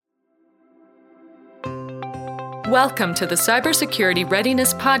Welcome to the Cybersecurity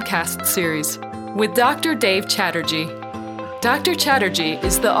Readiness Podcast Series with Dr. Dave Chatterjee. Dr. Chatterjee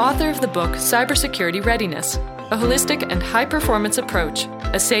is the author of the book Cybersecurity Readiness, a holistic and high-performance approach,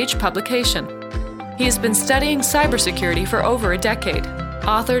 a SAGE publication. He has been studying cybersecurity for over a decade,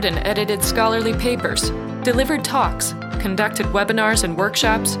 authored and edited scholarly papers, delivered talks, conducted webinars and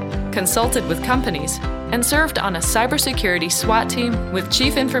workshops, consulted with companies, and served on a cybersecurity SWAT team with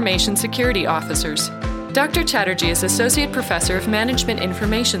Chief Information Security Officers. Dr. Chatterjee is Associate Professor of Management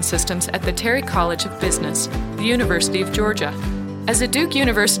Information Systems at the Terry College of Business, the University of Georgia. As a Duke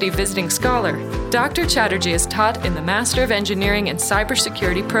University visiting scholar, Dr. Chatterjee is taught in the Master of Engineering and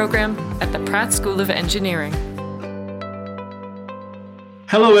Cybersecurity program at the Pratt School of Engineering.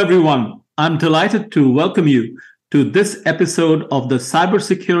 Hello, everyone. I'm delighted to welcome you to this episode of the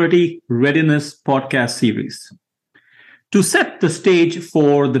Cybersecurity Readiness Podcast Series. To set the stage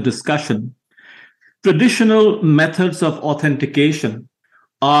for the discussion, traditional methods of authentication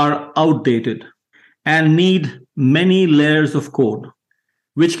are outdated and need many layers of code,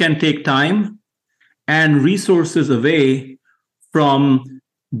 which can take time and resources away from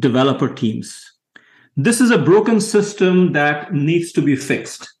developer teams. This is a broken system that needs to be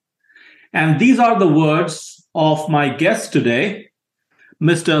fixed. And these are the words of my guest today,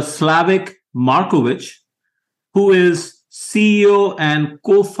 Mr. Slavik Markovic, who is CEO and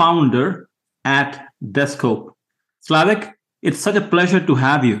co-founder at Descope. Slavik, it's such a pleasure to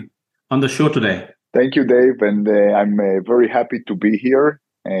have you on the show today. Thank you, Dave, and I'm very happy to be here.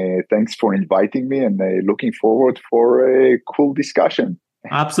 Thanks for inviting me, and looking forward for a cool discussion.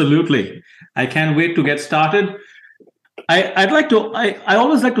 Absolutely. I can't wait to get started. I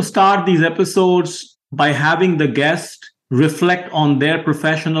always like to start these episodes by having the guest reflect on their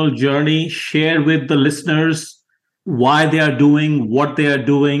professional journey, share with the listeners why they are doing what they are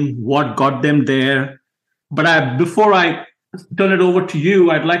doing, what got them there. But before I turn it over to you,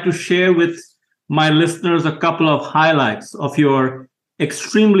 I'd like to share with my listeners a couple of highlights of your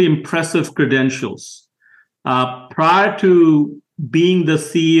extremely impressive credentials. Prior to being the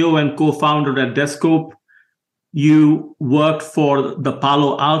CEO and co-founder at Descope, you worked for the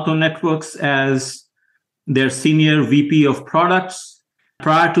Palo Alto Networks as their senior VP of products.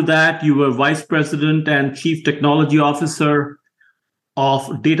 Prior to that, you were Vice President and Chief Technology Officer of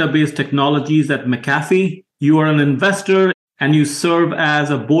Database Technologies at McAfee. You are an investor and you serve as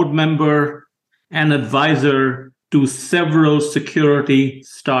a board member and advisor to several security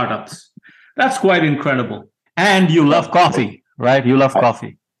startups. That's quite incredible. And you love coffee, right? You love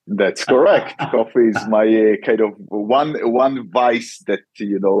coffee. That's correct. Coffee is my kind of one vice that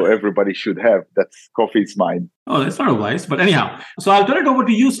everybody should have. Coffee is mine. Oh, that's not a vice, but anyhow. So I'll turn it over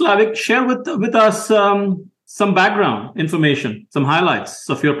to you, Slavik. Share with us some background information, some highlights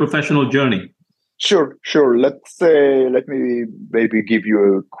of your professional journey. Sure. Let me maybe give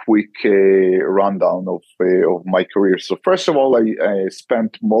you a quick rundown of my career. So first of all, I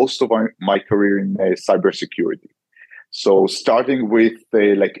spent most of my career in cybersecurity. So starting with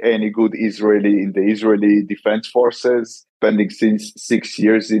like any good Israeli in the Israeli Defense Forces, spending since 6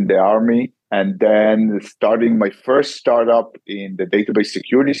 years in the army, and then starting my first startup in the database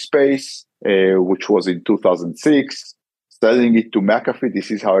security space, which was in 2006, selling it to McAfee.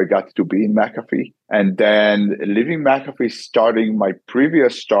 This is how I got to be in McAfee. And then leaving McAfee, starting my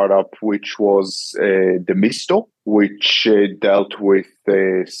previous startup, which was the Misto, which dealt with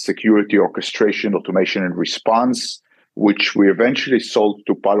security orchestration, automation, and response, which we eventually sold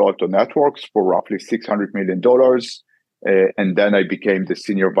to Palo Alto Networks for roughly $600 million. And then I became the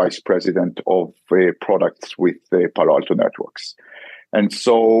senior vice president of products with Palo Alto Networks. And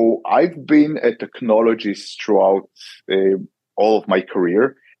so I've been a technologist throughout all of my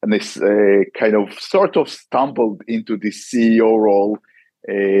career. And this kind of sort of stumbled into the CEO role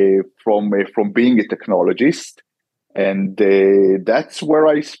from being a technologist. And that's where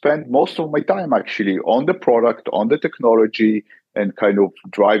I spend most of my time, actually, on the product, on the technology, and kind of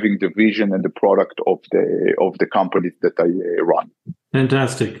driving the vision and the product of the companies that I run.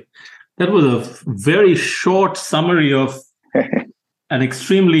 Fantastic. That was a very short summary of an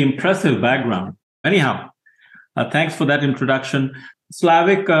extremely impressive background. Anyhow, thanks for that introduction.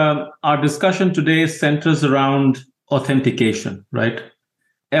 Slavik, our discussion today centers around authentication, right?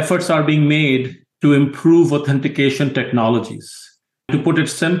 Efforts are being made to improve authentication technologies. To put it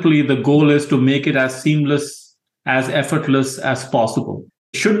simply, the goal is to make it as seamless, as effortless as possible.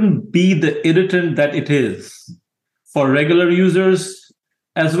 It shouldn't be the irritant that it is for regular users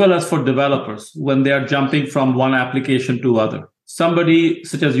as well as for developers when they are jumping from one application to other. Somebody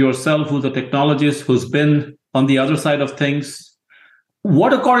such as yourself, who's a technologist, who's been on the other side of things,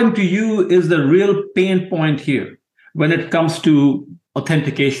 what, according to you, is the real pain point here? when it comes to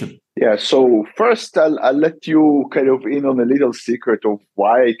authentication? Yeah, so first I'll let you kind of in on a little secret of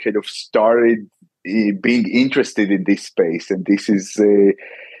why I kind of started being interested in this space. And this is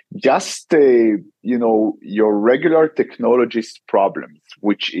just, your regular technologist problems,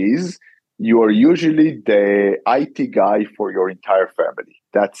 which is you are usually the IT guy for your entire family.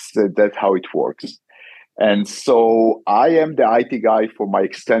 That's how it works. And so I am the IT guy for my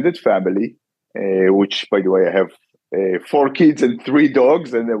extended family, which, by the way, I have 4 kids and 3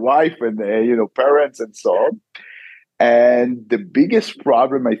 dogs and a wife and parents and so on. And the biggest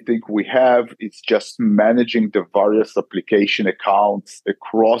problem I think we have is just managing the various application accounts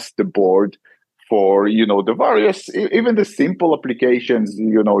across the board for the various, even the simple applications,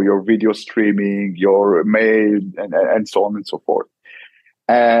 your video streaming, your mail, and so on and so forth.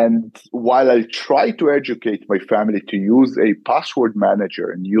 And while I try to educate my family to use a password manager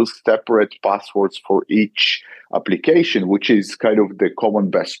and use separate passwords for each application, which is kind of the common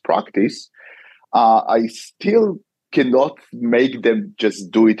best practice, I still cannot make them just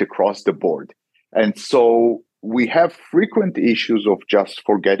do it across the board. And so we have frequent issues of just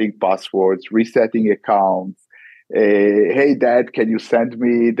forgetting passwords, resetting accounts. Hey, Dad, can you send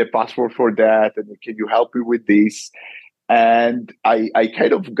me the password for that? And can you help me with this? And I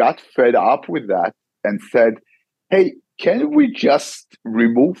kind of got fed up with that and said, hey, can we just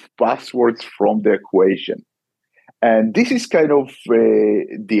remove passwords from the equation? And this is kind of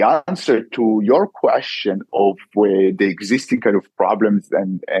the answer to your question of the existing kind of problems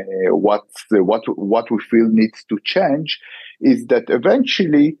and what we feel needs to change is that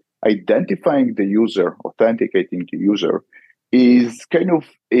eventually identifying the user, authenticating the user is kind of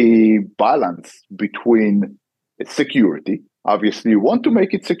a balance between security. Obviously, you want to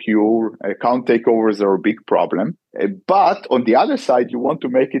make it secure. Account takeovers are a big problem. But on the other side, you want to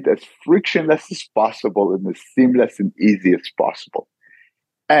make it as frictionless as possible and as seamless and easy as possible.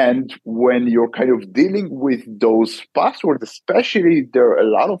 And when you're kind of dealing with those passwords, especially there are a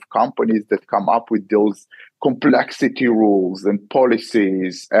lot of companies that come up with those complexity rules and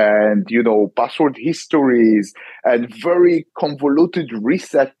policies and, password histories and very convoluted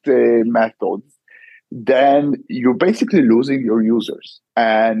reset methods, then you're basically losing your users.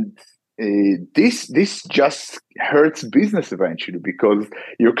 And this just hurts business eventually because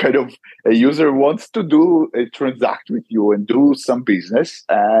you're kind of a user wants to transact with you and do some business,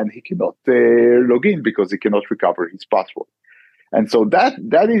 and he cannot log in because he cannot recover his password. And so that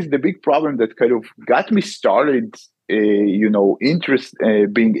is the big problem that kind of got me started, being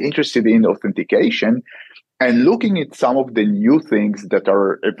interested in authentication and looking at some of the new things that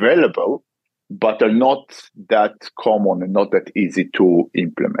are available but are not that common and not that easy to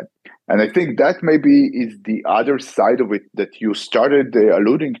implement. And I think that maybe is the other side of it that you started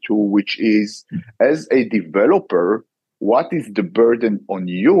alluding to, which is as a developer, what is the burden on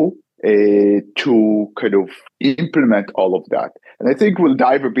you to kind of implement all of that? And I think we'll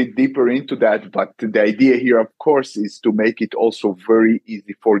dive a bit deeper into that. But the idea here, of course, is to make it also very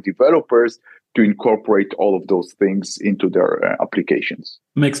easy for developers to incorporate all of those things into their applications.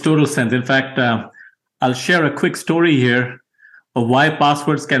 Makes total sense. In fact, I'll share a quick story here of why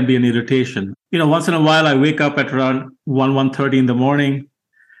passwords can be an irritation. Once in a while, I wake up at around 1:30 in the morning,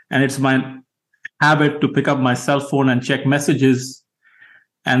 and it's my habit to pick up my cell phone and check messages.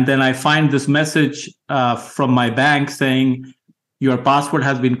 And then I find this message from my bank saying, your password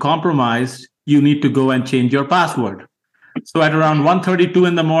has been compromised. You need to go and change your password. So at around 1:32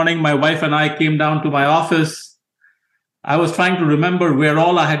 in the morning, my wife and I came down to my office. I was trying to remember where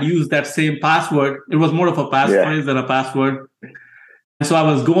all I had used that same password. It was more of a passphrase than a password. And so I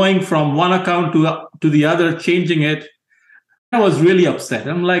was going from one account to the other, changing it. I was really upset.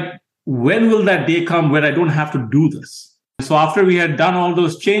 I'm like, when will that day come where I don't have to do this? So after we had done all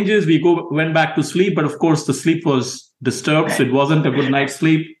those changes, we went back to sleep. But of course, the sleep was disturbed. So it wasn't a good night's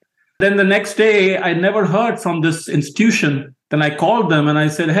sleep. Then the next day, I never heard from this institution. Then I called them and I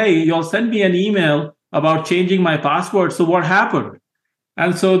said, hey, y'all sent me an email about changing my password. So what happened?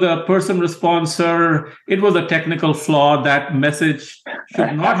 And so the person responds, sir, it was a technical flaw. That message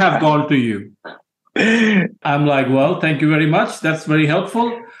should not have gone to you. I'm like, well, thank you very much. That's very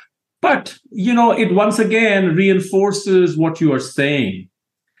helpful. But, it once again reinforces what you are saying,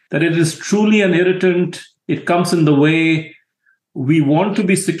 that it is truly an irritant. It comes in the way. We want to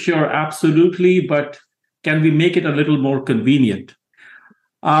be secure, absolutely, but can we make it a little more convenient?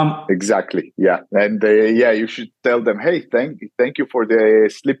 Exactly. Yeah. And you should tell them, hey, thank you for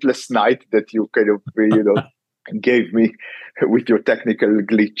the sleepless night that you kind of, gave me with your technical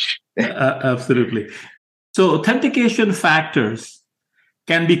glitch. Absolutely. So authentication factors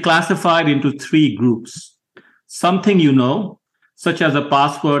can be classified into 3 groups. something you know, such as a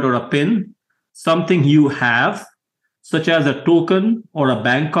password or a PIN, something you have, such as a token or a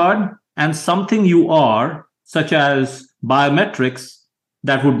bank card, and something you are, such as biometrics,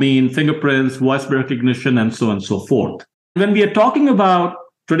 that would mean fingerprints, voice recognition, and so on and so forth. When we are talking about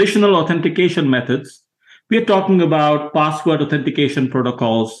traditional authentication methods, we are talking about password authentication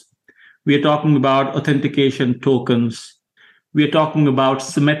protocols. We are talking about authentication tokens. We are talking about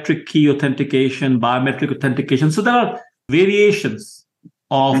symmetric key authentication, biometric authentication. So there are variations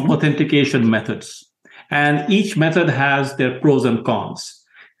of authentication methods, and each method has their pros and cons.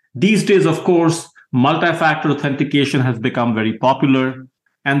 These days, of course, multi-factor authentication has become very popular,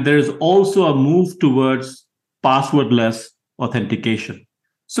 and there is also a move towards passwordless authentication.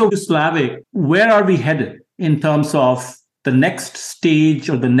 So, Slavik, where are we headed in terms of the next stage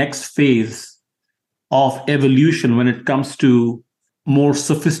or the next phase of evolution when it comes to more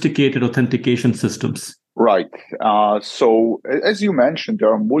sophisticated authentication systems? Right. So, as you mentioned,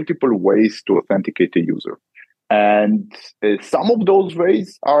 there are multiple ways to authenticate a user. And some of those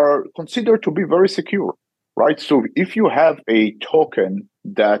ways are considered to be very secure, right? So, if you have a token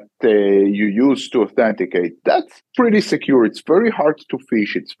that you use to authenticate, that's pretty secure. It's very hard to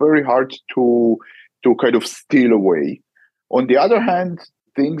phish. It's very hard to kind of steal away. On the other hand,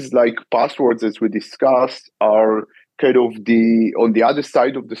 things like passwords, as we discussed, are kind of on the other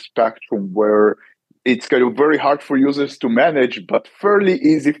side of the spectrum, where it's kind of very hard for users to manage, but fairly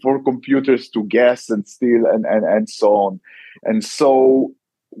easy for computers to guess and steal and so on. And so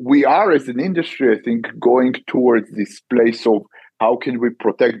we are, as an industry, I think, going towards this place of how can we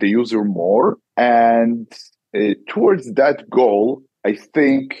protect the user more? And towards that goal, I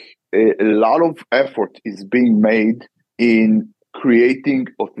think a lot of effort is being made in creating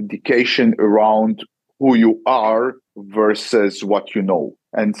authentication around who you are versus what you know.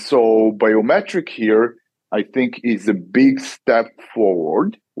 And so biometric here, I think, is a big step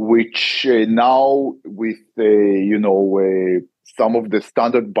forward, which now with, some of the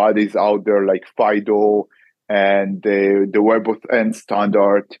standard bodies out there like FIDO and the WebAuthn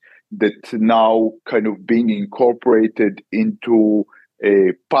standard that now kind of being incorporated into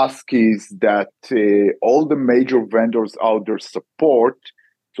passkeys that all the major vendors out there support.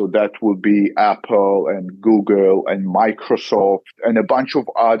 So that will be Apple and Google and Microsoft and a bunch of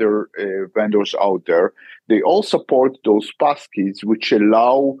other vendors out there. They all support those passkeys, which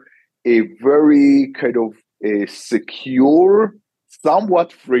allow a very kind of a secure,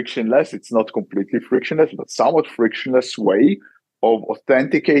 somewhat frictionless, it's not completely frictionless, but somewhat frictionless way of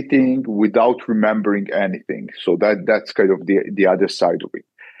authenticating without remembering anything. So that's kind of the other side of it.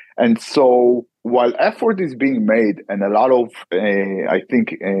 And so while effort is being made and a lot of, I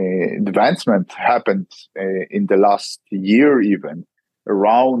think, advancement happened in the last year even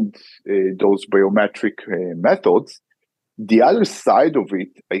around those biometric methods, the other side of it,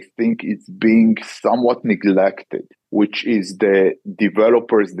 I think, is being somewhat neglected, which is the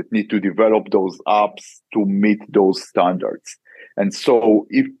developers that need to develop those apps to meet those standards. And so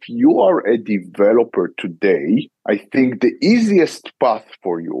if you are a developer today, I think the easiest path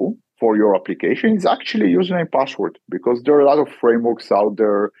for you, for your application, is actually username and password, because there are a lot of frameworks out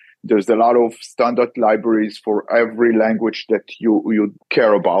there. There's a lot of standard libraries for every language that you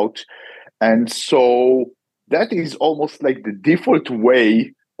care about. And so that is almost like the default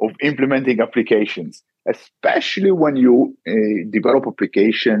way of implementing applications, especially when you develop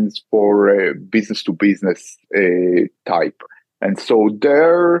applications for business to business type. And so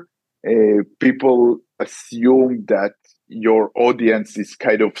there, people assume that your audience is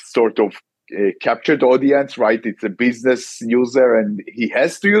kind of sort of a captured audience, right? It's a business user and he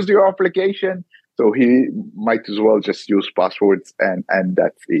has to use your application. So he might as well just use passwords and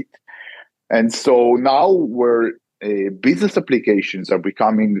that's it. And so now where business applications are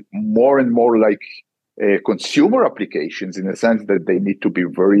becoming more and more like consumer applications, in the sense that they need to be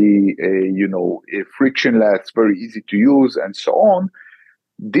very, frictionless, very easy to use, and so on.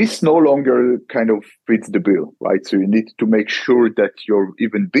 This no longer kind of fits the bill, right? So you need to make sure that your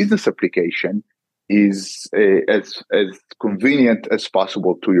even business application is as convenient as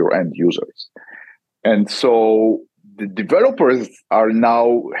possible to your end users. And so the developers are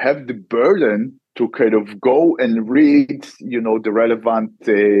now have the burden to kind of go and read,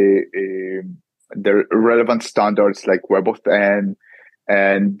 the relevant standards like WebAuthn,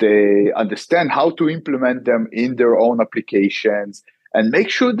 and they understand how to implement them in their own applications and make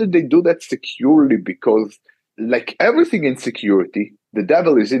sure that they do that securely, because like everything in security, the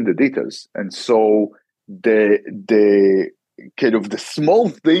devil is in the details. And so the kind of the small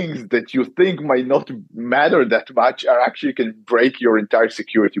things that you think might not matter that much are actually can break your entire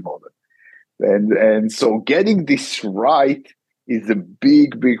security model. And so getting this right is a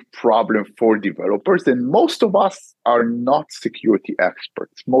big, big problem for developers. And most of us are not security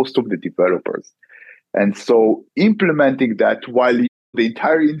experts, most of the developers. And so implementing that while the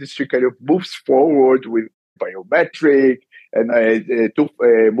entire industry kind of moves forward with biometric and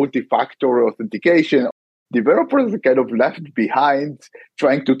multi-factor authentication, developers are kind of left behind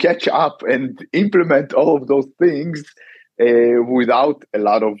trying to catch up and implement all of those things without a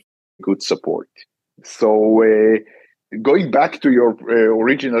lot of good support. So going back to your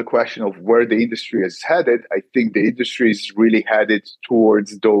original question of where the industry is headed, I think the industry is really headed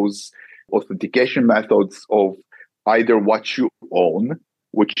towards those authentication methods of either what you own,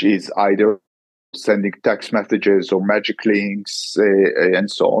 which is either sending text messages or magic links and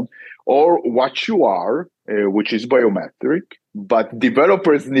so on, or what you are, which is biometric. But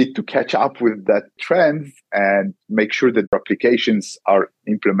developers need to catch up with that trend and make sure that applications are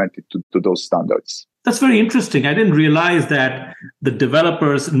implemented to those standards. That's very interesting. I didn't realize that the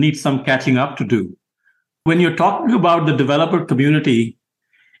developers need some catching up to do. When you're talking about the developer community,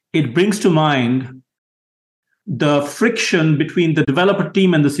 it brings to mind the friction between the developer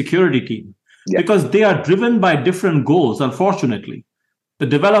team and the security team, because they are driven by different goals, unfortunately. The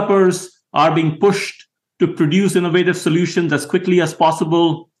developers are being pushed to produce innovative solutions as quickly as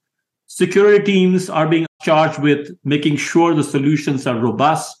possible. Security teams are being charged with making sure the solutions are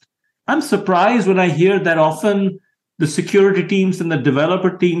robust. I'm surprised when I hear that often the security teams and the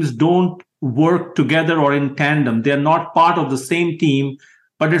developer teams don't work together or in tandem. They're not part of the same team,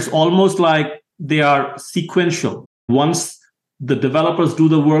 but it's almost like they are sequential. Once the developers do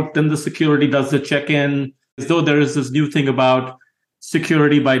the work, then the security does the check-in. As though there is this new thing about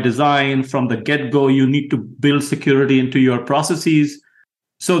security by design. From the get-go, you need to build security into your processes.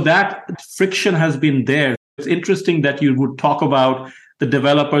 So that friction has been there. It's interesting that you would talk about the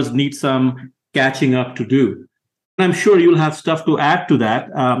developers need some catching up to do. And I'm sure you'll have stuff to add to that.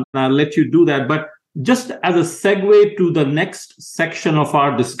 I'll let you do that. But just as a segue to the next section of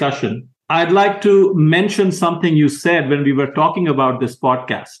our discussion, I'd like to mention something you said when we were talking about this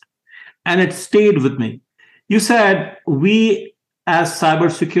podcast, and it stayed with me. You said we as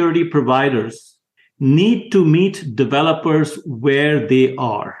cybersecurity providers need to meet developers where they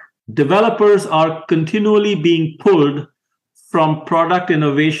are. Developers are continually being pulled from product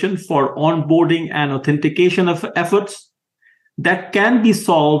innovation for onboarding and authentication of efforts that can be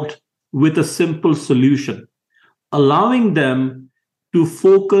solved with a simple solution, allowing them to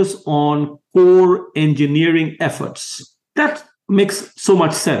focus on core engineering efforts. That makes so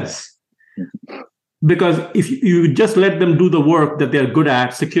much sense. Because if you just let them do the work that they're good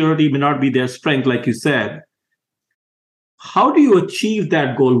at, security may not be their strength, like you said. How do you achieve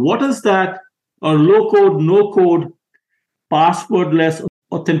that goal? What is that a low-code, no-code, passwordless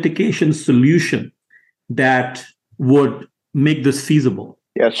authentication solution that would make this feasible?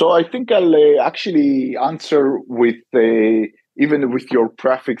 Yeah, so I think I'll actually answer with even with your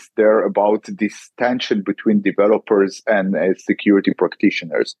prefix there about this tension between developers and security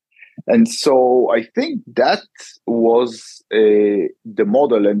practitioners. And so I think that was the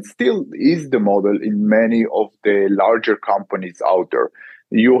model and still is the model in many of the larger companies out there.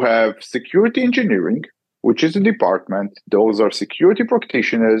 You have security engineering, which is a department. Those are security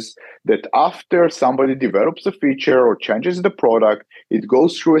practitioners that after somebody develops a feature or changes the product, it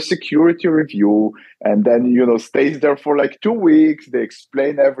goes through a security review and then, stays there for like 2 weeks. They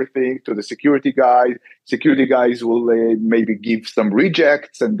explain everything to the security guys. Security guys will maybe give some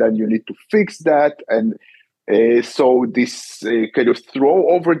rejects and then you need to fix that. And so this kind of throw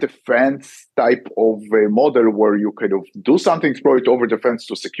over the fence type of model where you kind of do something, throw it over the fence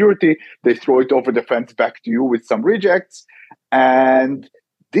to security, they throw it over the fence back to you with some rejects. And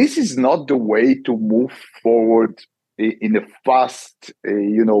this is not the way to move forward in a fast,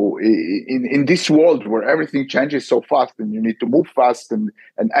 in this world where everything changes so fast and you need to move fast and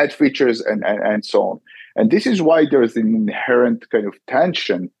add features and so on. And this is why there's an inherent kind of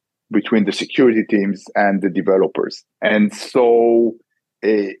tension between the security teams and the developers. And so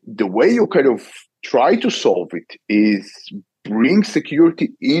the way you kind of try to solve it is bring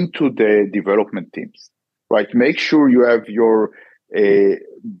security into the development teams, right? Make sure you have your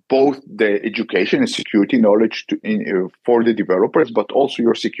both the education and security knowledge for the developers, but also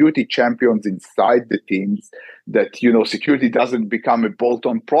your security champions inside the teams that, security doesn't become a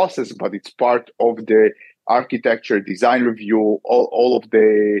bolt-on process, but it's part of the architecture, design review, all of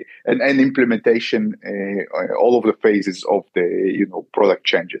the and implementation, all of the phases of the product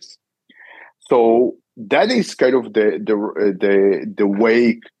changes. So that is kind of the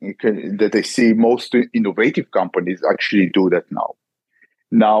way that I see most innovative companies actually do that now.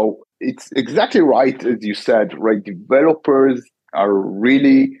 Now, it's exactly right, as you said, right? Developers are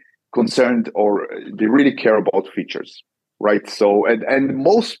really concerned, or they really care about features, right? So, and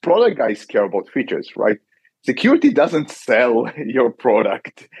most product guys care about features, right? Security doesn't sell your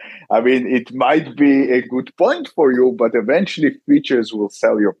product. I mean, it might be a good point for you, but eventually features will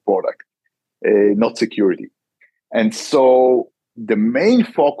sell your product, not security. And so the main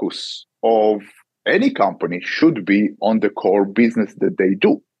focus of any company should be on the core business that they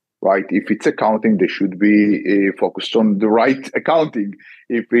do, right? If it's accounting, they should be focused on the right accounting.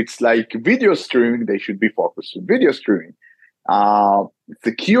 If it's like video streaming, they should be focused on video streaming.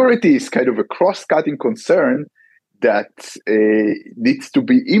 Security is kind of a cross-cutting concern that needs to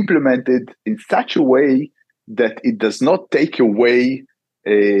be implemented in such a way that it does not take away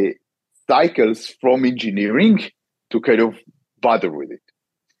cycles from engineering to kind of bother with it.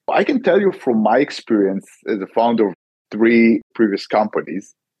 I can tell you from my experience as a founder of 3 previous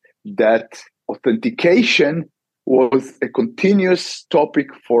companies that authentication was a continuous topic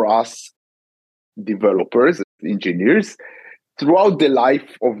for us developers, engineers, throughout the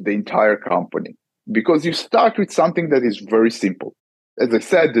life of the entire company. Because you start with something that is very simple. As I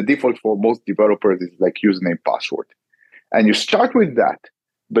said, the default for most developers is like username, password. And you start with that,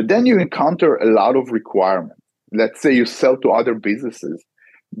 but then you encounter a lot of requirements. Let's say you sell to other businesses,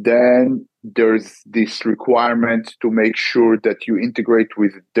 then there's this requirement to make sure that you integrate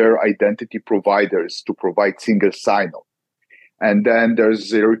with their identity providers to provide single sign-on. And then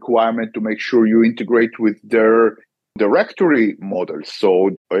there's a requirement to make sure you integrate with their directory models.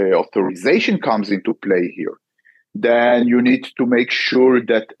 So authorization comes into play here. Then you need to make sure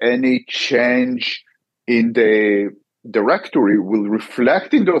that any change in the directory will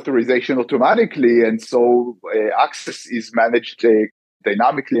reflect in the authorization automatically. And so access is managed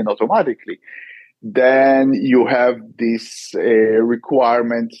dynamically and automatically. Then you have this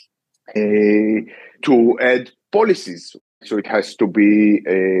requirement to add policies. So it has to be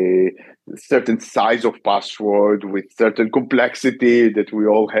a certain size of password with certain complexity that we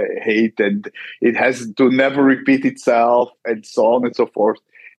all hate, and it has to never repeat itself, and so on and so forth.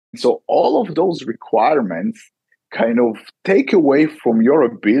 So all of those requirements kind of take away from your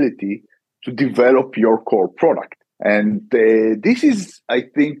ability to develop your core product. And this is, I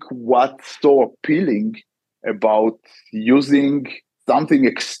think, what's so appealing about using something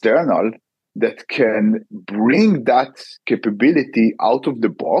external that can bring that capability out of the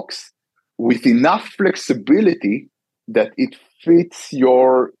box with enough flexibility that it fits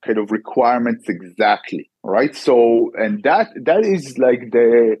your kind of requirements exactly, right? So, and that is like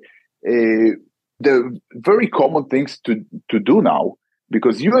the very common things to do now,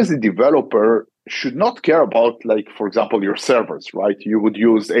 because you as a developer should not care about, like, for example, your servers, right? You would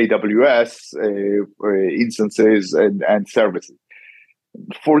use AWS instances and services.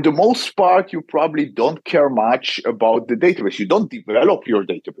 For the most part, you probably don't care much about the database. You don't develop your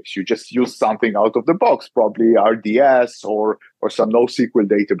database. You just use something out of the box, probably RDS or some NoSQL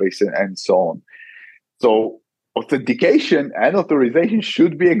database and so on. So authentication and authorization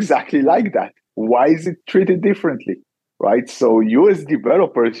should be exactly like that. Why is it treated differently, right? So you as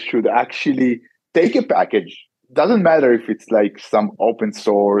developers should actually take a package. Doesn't matter if it's like some open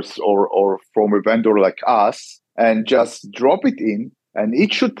source or from a vendor like us, and just drop it in. And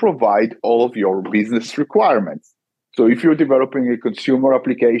it should provide all of your business requirements. So if you're developing a consumer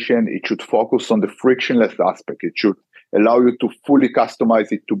application, it should focus on the frictionless aspect. It should allow you to fully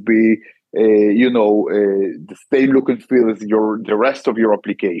customize it to be, the same look and feel as the rest of your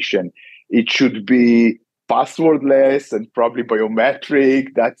application. It should be passwordless and probably biometric.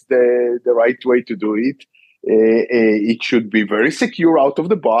 That's the right way to do it. It should be very secure out of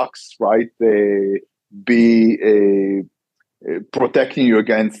the box, right? Protecting you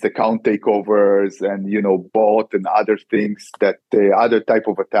against account takeovers and bot and other things, that other type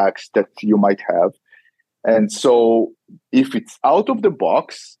of attacks that you might have. And so if it's out of the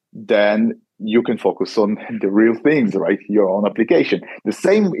box, then you can focus on the real things, right? Your own application. The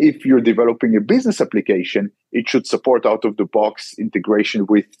same if you're developing a business application, it should support out of the box integration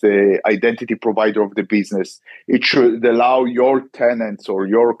with the identity provider of the business. It should allow your tenants or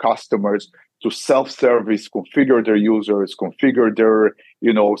your customers to self-service, configure their users, configure their,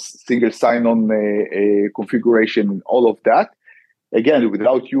 single sign-on configuration, and all of that. Again,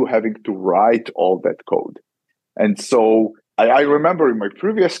 without you having to write all that code. And so I remember in my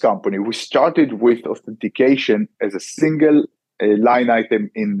previous company, we started with authentication as a single line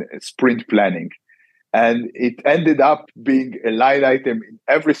item in sprint planning. And it ended up being a line item in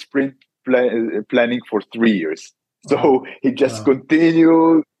every sprint planning for 3 years. So he just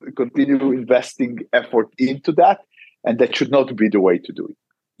continue investing effort into that, and that should not be the way to do it.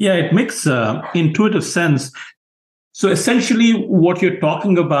 Yeah, it makes intuitive sense. So essentially, what you're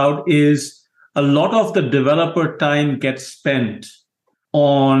talking about is a lot of the developer time gets spent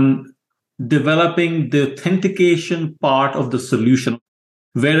on developing the authentication part of the solution,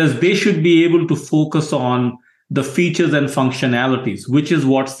 whereas they should be able to focus on the features and functionalities, which is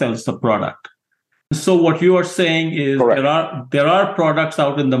what sells the product. So what you are saying is Correct. there are products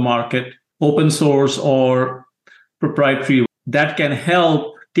out in the market, open source or proprietary, that can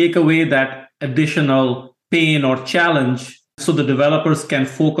help take away that additional pain or challenge so the developers can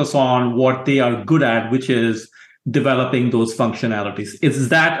focus on what they are good at, which is developing those functionalities. Is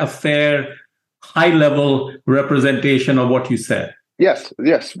that a fair high level representation of what you said? Yes,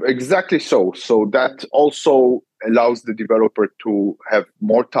 exactly so. So that also allows the developer to have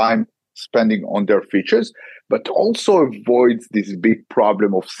more time spending on their features, but also avoids this big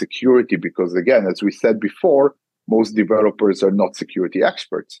problem of security because, again, as we said before, most developers are not security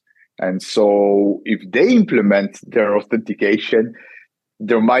experts. And so if they implement their authentication,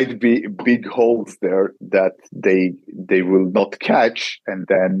 there might be big holes there that they will not catch, and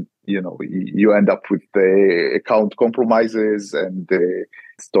then you end up with the account compromises and the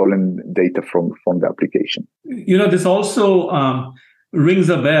stolen data from the application. This also rings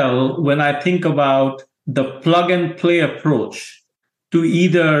a bell when I think about the plug and play approach to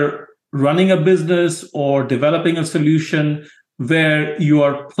either running a business or developing a solution where you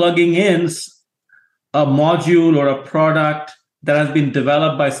are plugging in a module or a product that has been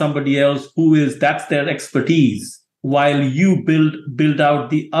developed by somebody else that's their expertise, while you build out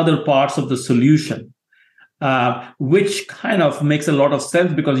the other parts of the solution, which kind of makes a lot of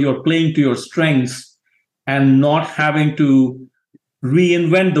sense because you're playing to your strengths and not having to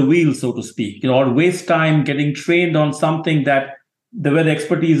reinvent the wheel, so to speak, or waste time getting trained on something that where the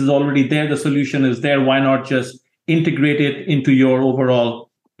expertise is already there, the solution is there. Why not just integrate it into your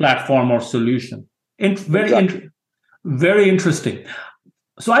overall platform or solution? Very interesting.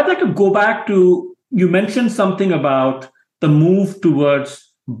 So I'd like to go back to, you mentioned something about the move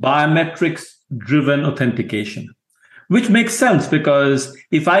towards biometrics driven authentication, which makes sense because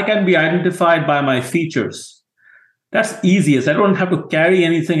if I can be identified by my features, that's easiest. I don't have to carry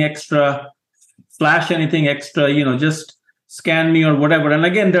anything extra, flash anything extra, just scan me or whatever. And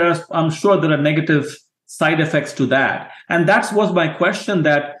again, I'm sure there are negative side effects to that. And that was my question,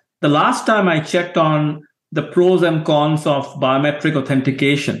 that the last time I checked on the pros and cons of biometric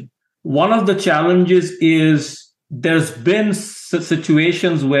authentication, one of the challenges is there's been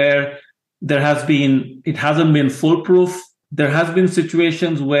situations where it hasn't been foolproof. There has been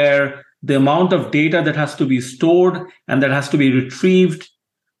situations where the amount of data that has to be stored and that has to be retrieved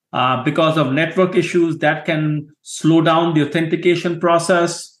because of network issues that can slow down the authentication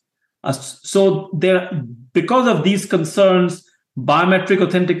process. Because of these concerns, biometric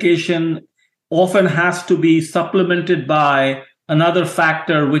authentication often has to be supplemented by another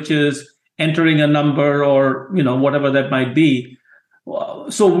factor, which is entering a number or whatever that might be.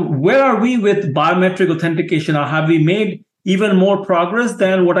 So where are we with biometric authentication? Or have we made even more progress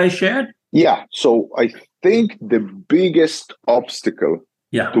than what I shared? Yeah. So I think the biggest obstacle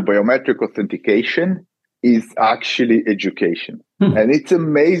to biometric authentication is actually education. And it's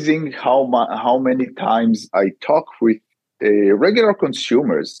amazing how many times I talk with regular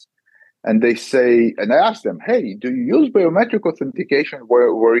consumers, and they say, and I ask them, hey, do you use biometric authentication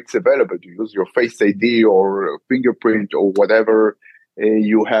where it's available? Do you use your Face ID or fingerprint or whatever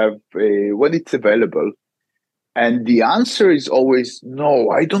you have when it's available? And the answer is always, no,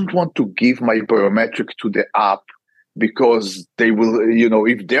 I don't want to give my biometric to the app because they will,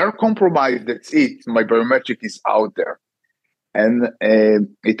 if they're compromised, that's it. My biometric is out there. And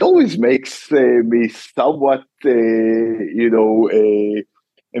it always makes me somewhat,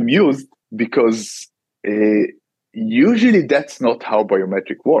 amused because usually that's not how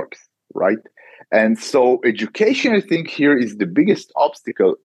biometric works, right? And so education, I think, here is the biggest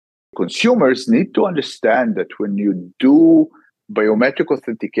obstacle. Consumers need to understand that when you do biometric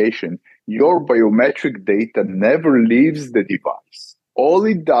authentication, your biometric data never leaves the device. All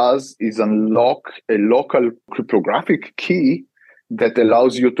it does is unlock a local cryptographic key that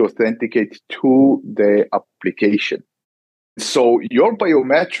allows you to authenticate to the application. So your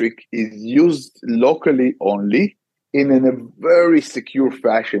biometric is used locally only in a very secure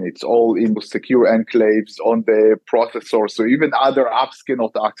fashion. It's all in secure enclaves on the processor, so even other apps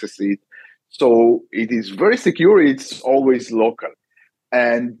cannot access it. So it is very secure. It's always local.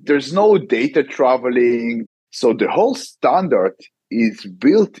 And there's no data traveling. So the whole standard is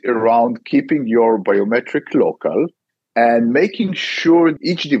built around keeping your biometric local and making sure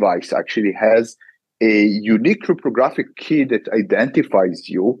each device actually has a unique cryptographic key that identifies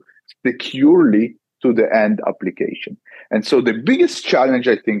you securely to the end application. And so the biggest challenge,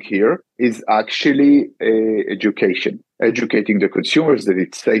 I think, here is actually educating the consumers that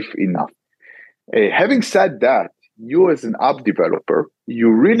it's safe enough. Having said that, you as an app developer, you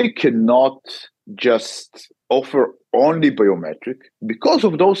really cannot just offer only biometric because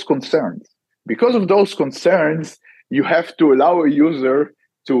of those concerns. Because of those concerns, you have to allow a user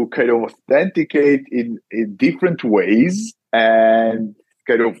to kind of authenticate in different ways and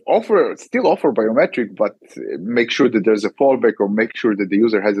kind of still offer biometric, but make sure that there's a fallback or make sure that the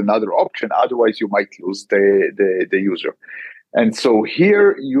user has another option. Otherwise, you might lose the user. And so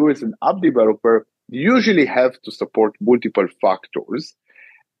here, you as an app developer usually have to support multiple factors.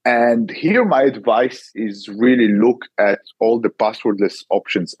 And here, my advice is really look at all the passwordless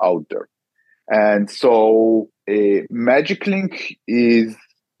options out there. And so Magic Link is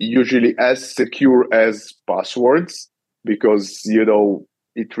usually as secure as passwords because,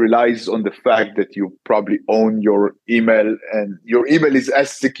 it relies on the fact that you probably own your email and your email is as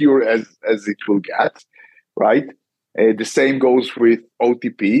secure as it will get, right? The same goes with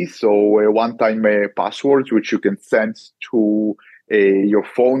OTP, so one-time passwords, which you can send to your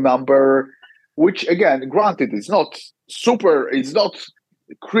phone number, which again, granted, it's not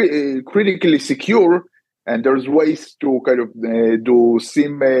critically secure, and there's ways to kind of do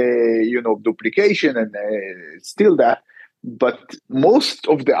SIM, duplication and steal that. But most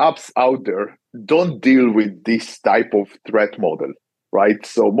of the apps out there don't deal with this type of threat model, right?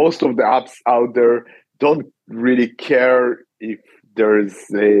 So most of the apps out there don't really care if there's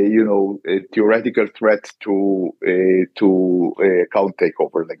a theoretical threat to account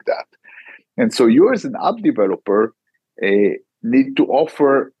takeover like that. And so you as an app developer need to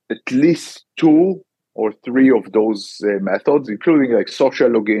offer at least 2 or 3 of those methods, including like social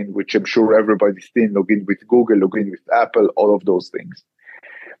login, which I'm sure everybody's seen, login with Google, login with Apple, all of those things.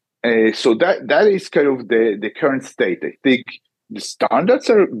 So that is kind of the current state. I think the standards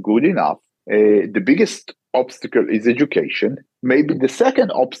are good enough. The biggest obstacle is education. Maybe the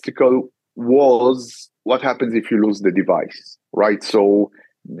second obstacle was what happens if you lose the device, right? So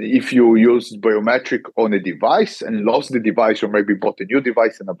if you used biometric on a device and lost the device or maybe bought a new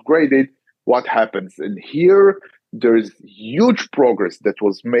device and upgraded, what happens? And here, there's huge progress that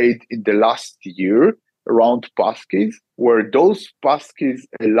was made in the last year around passkeys, where those passkeys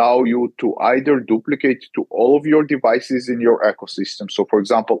allow you to either duplicate to all of your devices in your ecosystem. So, for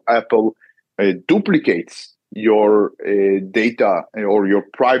example, Apple duplicates your data or your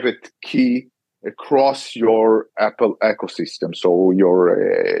private key across your Apple ecosystem. So your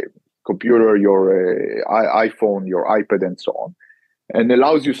computer, your iPhone, your iPad, and so on. And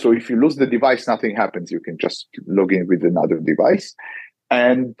allows you, so if you lose the device, nothing happens. You can just log in with another device.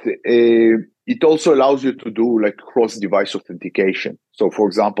 And it also allows you to do like cross-device authentication. So for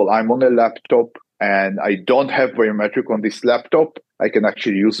example, I'm on a laptop and I don't have biometric on this laptop. I can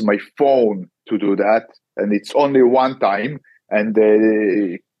actually use my phone to do that. And it's only one time. And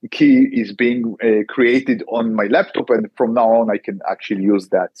the key is being created on my laptop. And from now on, I can actually use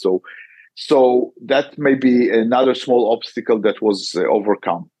that. So that may be another small obstacle that was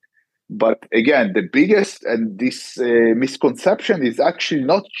overcome. But again, the biggest and this misconception is actually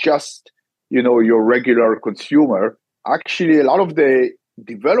not just, your regular consumer. Actually, a lot of the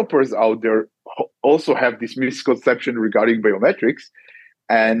developers out there also have this misconception regarding biometrics.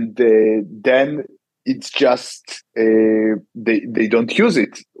 And then it's just they don't use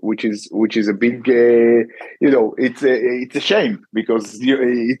it, which is a big it's a shame because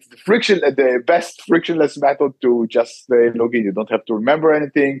it's the best frictionless method to just log in. You don't have to remember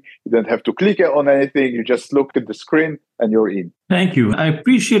anything. You don't have to click on anything. You just look at the screen and you're in. Thank you. I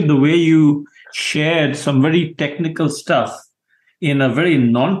appreciate the way you shared some very technical stuff in a very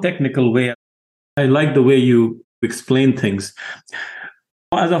non-technical way. I like the way you explain things.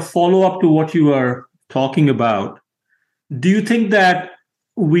 As a follow-up to what you are talking about, do you think that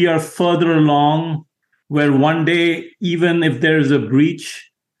we are further along where one day, even if there is a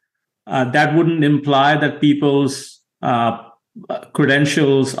breach, that wouldn't imply that people's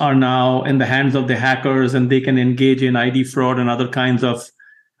credentials are now in the hands of the hackers and they can engage in ID fraud and other kinds of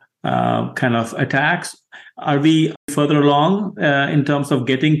attacks? Are we further along in terms of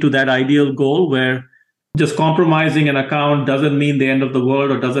getting to that ideal goal where just compromising an account doesn't mean the end of the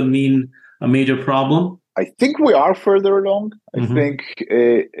world or doesn't mean a major problem? I think we are further along. I think,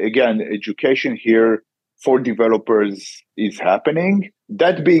 again, education here for developers is happening.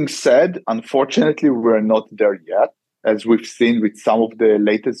 That being said, unfortunately, we're not there yet, as we've seen with some of the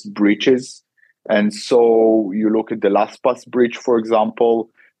latest breaches. And so you look at the LastPass breach, for example,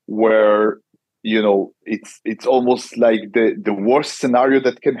 where it's almost like the worst scenario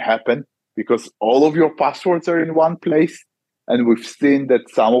that can happen, because all of your passwords are in one place. And we've seen that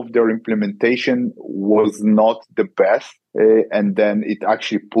some of their implementation was not the best. And then it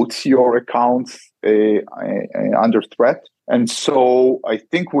actually puts your accounts under threat. And so I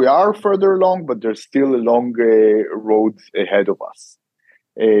think we are further along, but there's still a long road ahead of us.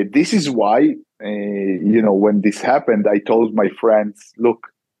 This is why, when this happened, I told my friends, look,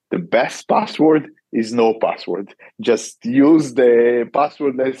 the best password is no password. Just use the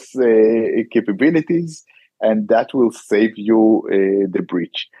passwordless capabilities, and that will save you the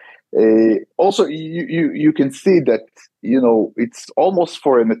breach. Also, you can see that, it's almost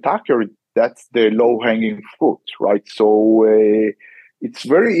for an attacker, that's the low-hanging fruit, right? So it's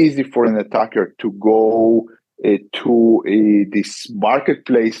very easy for an attacker to go to this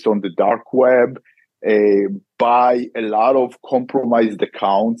marketplace on the dark web, buy a lot of compromised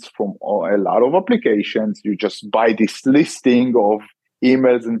accounts from a lot of applications. You just buy this listing of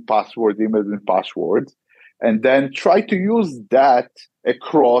emails and passwords, and then try to use that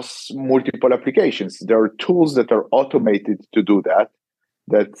across multiple applications. There are tools that are automated to do that.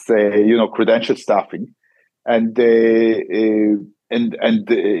 That's credential stuffing, and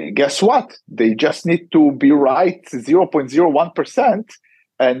guess what? They just need to be right 0.01%,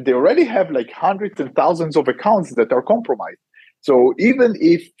 and they already have like hundreds and thousands of accounts that are compromised. So even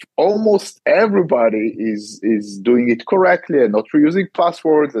if almost everybody is doing it correctly and not reusing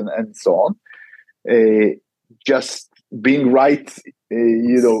passwords and so on, just being right,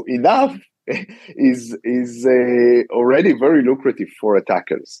 enough is already very lucrative for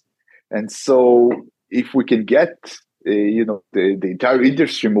attackers. And so if we can get the entire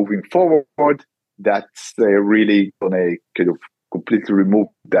industry moving forward, that's really going to kind of completely remove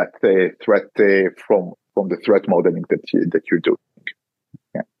that threat from the threat modeling that you're doing.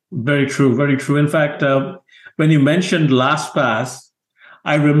 Yeah. Very true, very true. In fact, when you mentioned LastPass,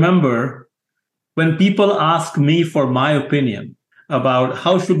 I remember when people ask me for my opinion about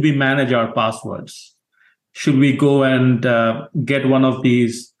how should we manage our passwords. Should we go and get one of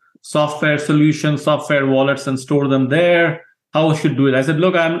these software solutions, software wallets, and store them there? How should do it? I said,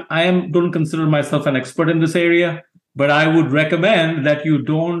 look, I don't consider myself an expert in this area, but I would recommend that you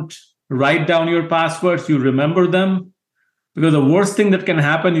don't write down your passwords, you remember them, because the worst thing that can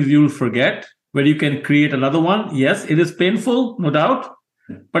happen is you'll forget, where you can create another one. Yes, it is painful, no doubt,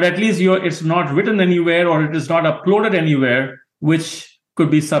 but at least it's not written anywhere or it is not uploaded anywhere, which could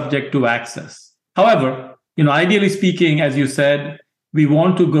be subject to access. However, ideally speaking, as you said, we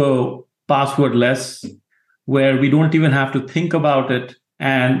want to go passwordless, where we don't even have to think about it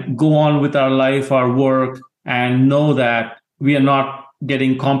and go on with our life, our work, and know that we are not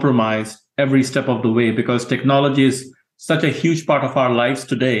getting compromised every step of the way, because technology is such a huge part of our lives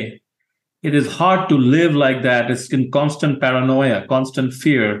today. It is hard to live like that. It's in constant paranoia, constant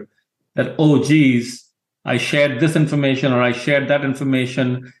fear that, oh, geez, I shared this information or I shared that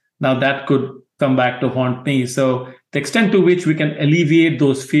information. Now that could come back to haunt me. So the extent to which we can alleviate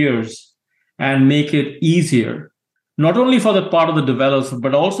those fears and make it easier, not only for the part of the developers,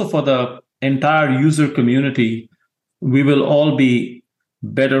 but also for the entire user community, we will all be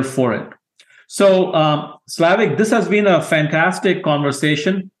better for it. So, Slavik, this has been a fantastic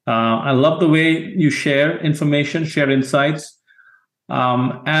conversation. I love the way you share information, share insights.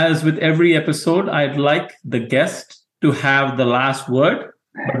 As with every episode, I'd like the guest to have the last word.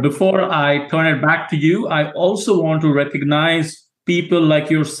 But before I turn it back to you, I also want to recognize people like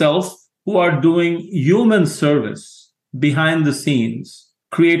yourself who are doing human service behind the scenes,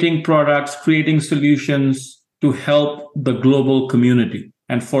 creating products, creating solutions to help the global community.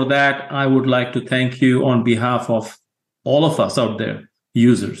 And for that, I would like to thank you on behalf of all of us out there,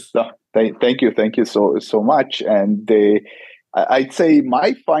 users. Thank you so much. And I'd say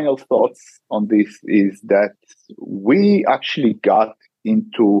my final thoughts on this is that we actually got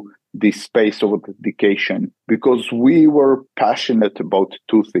into this space of authentication because we were passionate about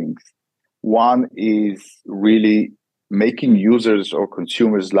two things. One is really making users or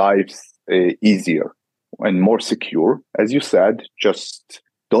consumers' lives easier and more secure. As you said, just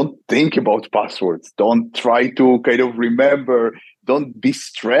don't think about passwords. Don't try to kind of remember. Don't be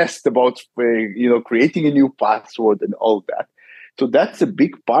stressed about creating a new password and all that. So that's a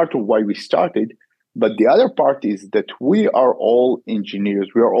big part of why we started. But the other part is that we are all engineers.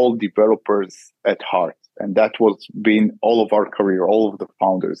 We are all developers at heart. And that was been all of our career, all of the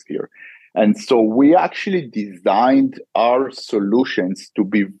founders here. And so we actually designed our solutions to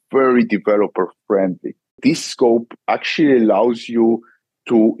be very developer friendly. This scope actually allows you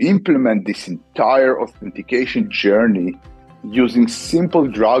to implement this entire authentication journey using simple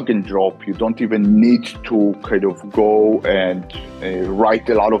drag and drop. You don't even need to kind of go and write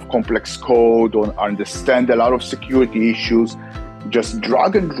a lot of complex code or understand a lot of security issues. Just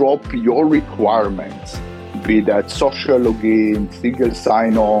drag and drop your requirements, be that social login, single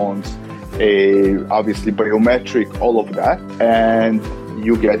sign-ons, obviously biometric, all of that, and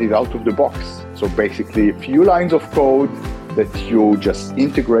you get it out of the box. So basically a few lines of code that you just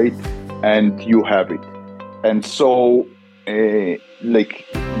integrate and you have it. And so like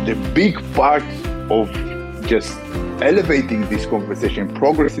the big part of just elevating this conversation,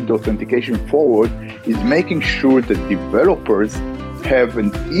 progressing the authentication forward, is making sure that developers have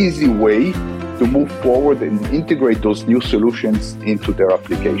an easy way to move forward and integrate those new solutions into their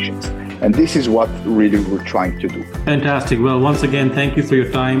applications. And this is what really we're trying to do. Fantastic. Well, once again, thank you for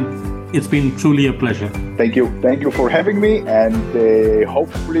your time. It's been truly a pleasure. Thank you. Thank you for having me, and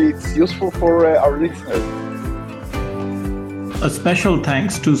hopefully it's useful for our listeners. A special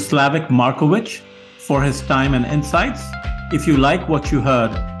thanks to Slavik Markovic for his time and insights. If you like what you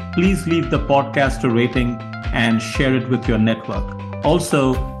heard, please leave the podcast a rating and share it with your network.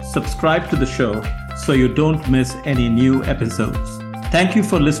 Also, subscribe to the show so you don't miss any new episodes. Thank you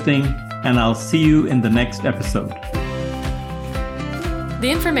for listening, and I'll see you in the next episode. The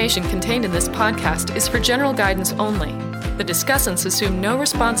information contained in this podcast is for general guidance only. The discussants assume no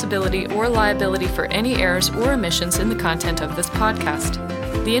responsibility or liability for any errors or omissions in the content of this podcast.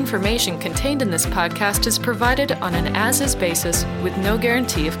 The information contained in this podcast is provided on an as-is basis with no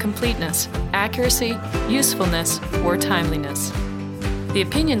guarantee of completeness, accuracy, usefulness, or timeliness. The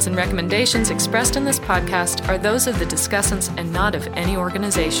opinions and recommendations expressed in this podcast are those of the discussants and not of any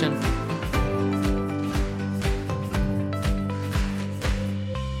organization.